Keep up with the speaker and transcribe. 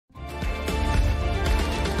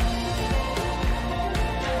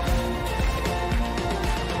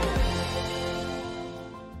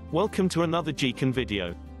Welcome to another JeaKen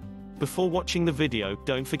video. Before watching the video,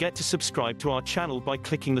 don't forget to subscribe to our channel by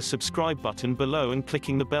clicking the subscribe button below and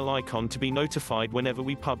clicking the bell icon to be notified whenever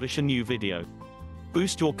we publish a new video.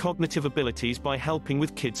 Boost your cognitive abilities by helping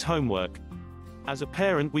with kids' homework. As a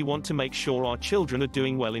parent, we want to make sure our children are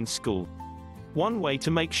doing well in school. One way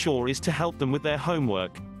to make sure is to help them with their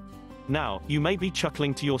homework. Now, you may be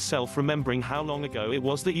chuckling to yourself remembering how long ago it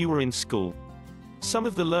was that you were in school. Some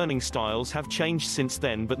of the learning styles have changed since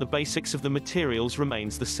then, but the basics of the materials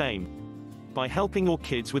remains the same. By helping your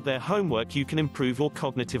kids with their homework, you can improve your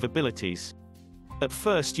cognitive abilities. At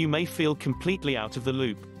first, you may feel completely out of the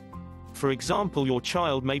loop. For example, your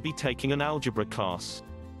child may be taking an algebra class.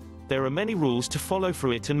 There are many rules to follow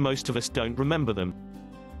for it, and most of us don't remember them.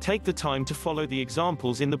 Take the time to follow the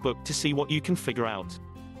examples in the book to see what you can figure out.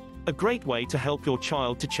 A great way to help your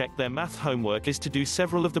child to check their math homework is to do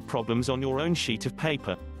several of the problems on your own sheet of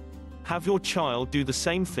paper. Have your child do the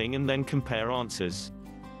same thing and then compare answers.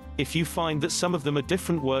 If you find that some of them are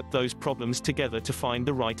different, work those problems together to find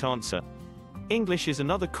the right answer. English is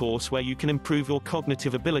another course where you can improve your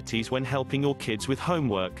cognitive abilities when helping your kids with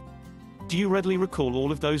homework. Do you readily recall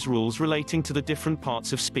all of those rules relating to the different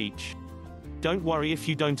parts of speech? Don't worry if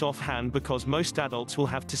you don't offhand, because most adults will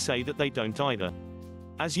have to say that they don't either.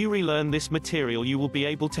 As you relearn this material, you will be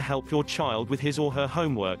able to help your child with his or her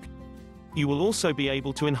homework. You will also be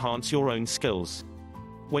able to enhance your own skills.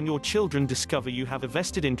 When your children discover you have a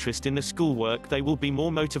vested interest in the schoolwork, they will be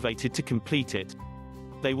more motivated to complete it.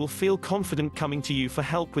 They will feel confident coming to you for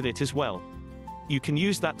help with it as well. You can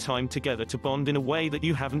use that time together to bond in a way that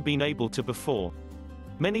you haven't been able to before.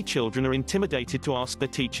 Many children are intimidated to ask their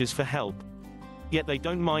teachers for help. Yet they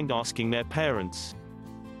don't mind asking their parents.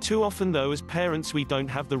 Too often though, as parents, we don't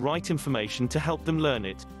have the right information to help them learn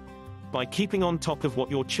it. By keeping on top of what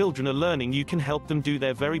your children are learning, you can help them do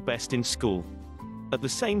their very best in school. At the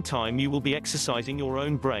same time, you will be exercising your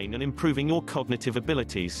own brain and improving your cognitive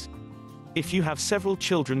abilities. If you have several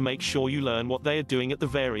children, make sure you learn what they are doing at the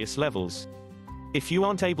various levels. If you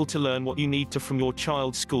aren't able to learn what you need to from your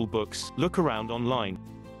child's school books, look around online.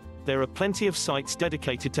 There are plenty of sites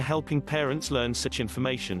dedicated to helping parents learn such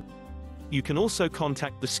information. You can also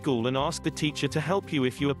contact the school and ask the teacher to help you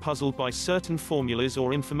if you are puzzled by certain formulas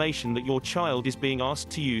or information that your child is being asked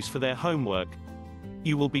to use for their homework.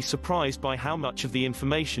 You will be surprised by how much of the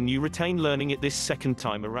information you retain learning it this second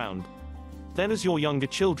time around. Then as your younger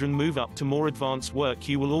children move up to more advanced work,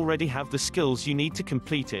 you will already have the skills you need to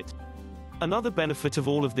complete it. Another benefit of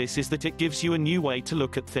all of this is that it gives you a new way to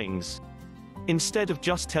look at things. Instead of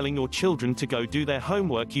just telling your children to go do their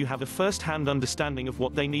homework, you have a first-hand understanding of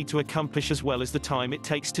what they need to accomplish as well as the time it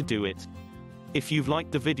takes to do it. If you've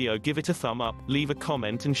liked the video, give it a thumb up, leave a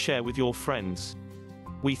comment and share with your friends.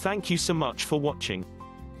 We thank you so much for watching.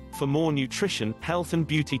 For more nutrition, health and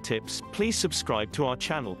beauty tips, please subscribe to our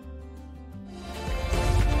channel.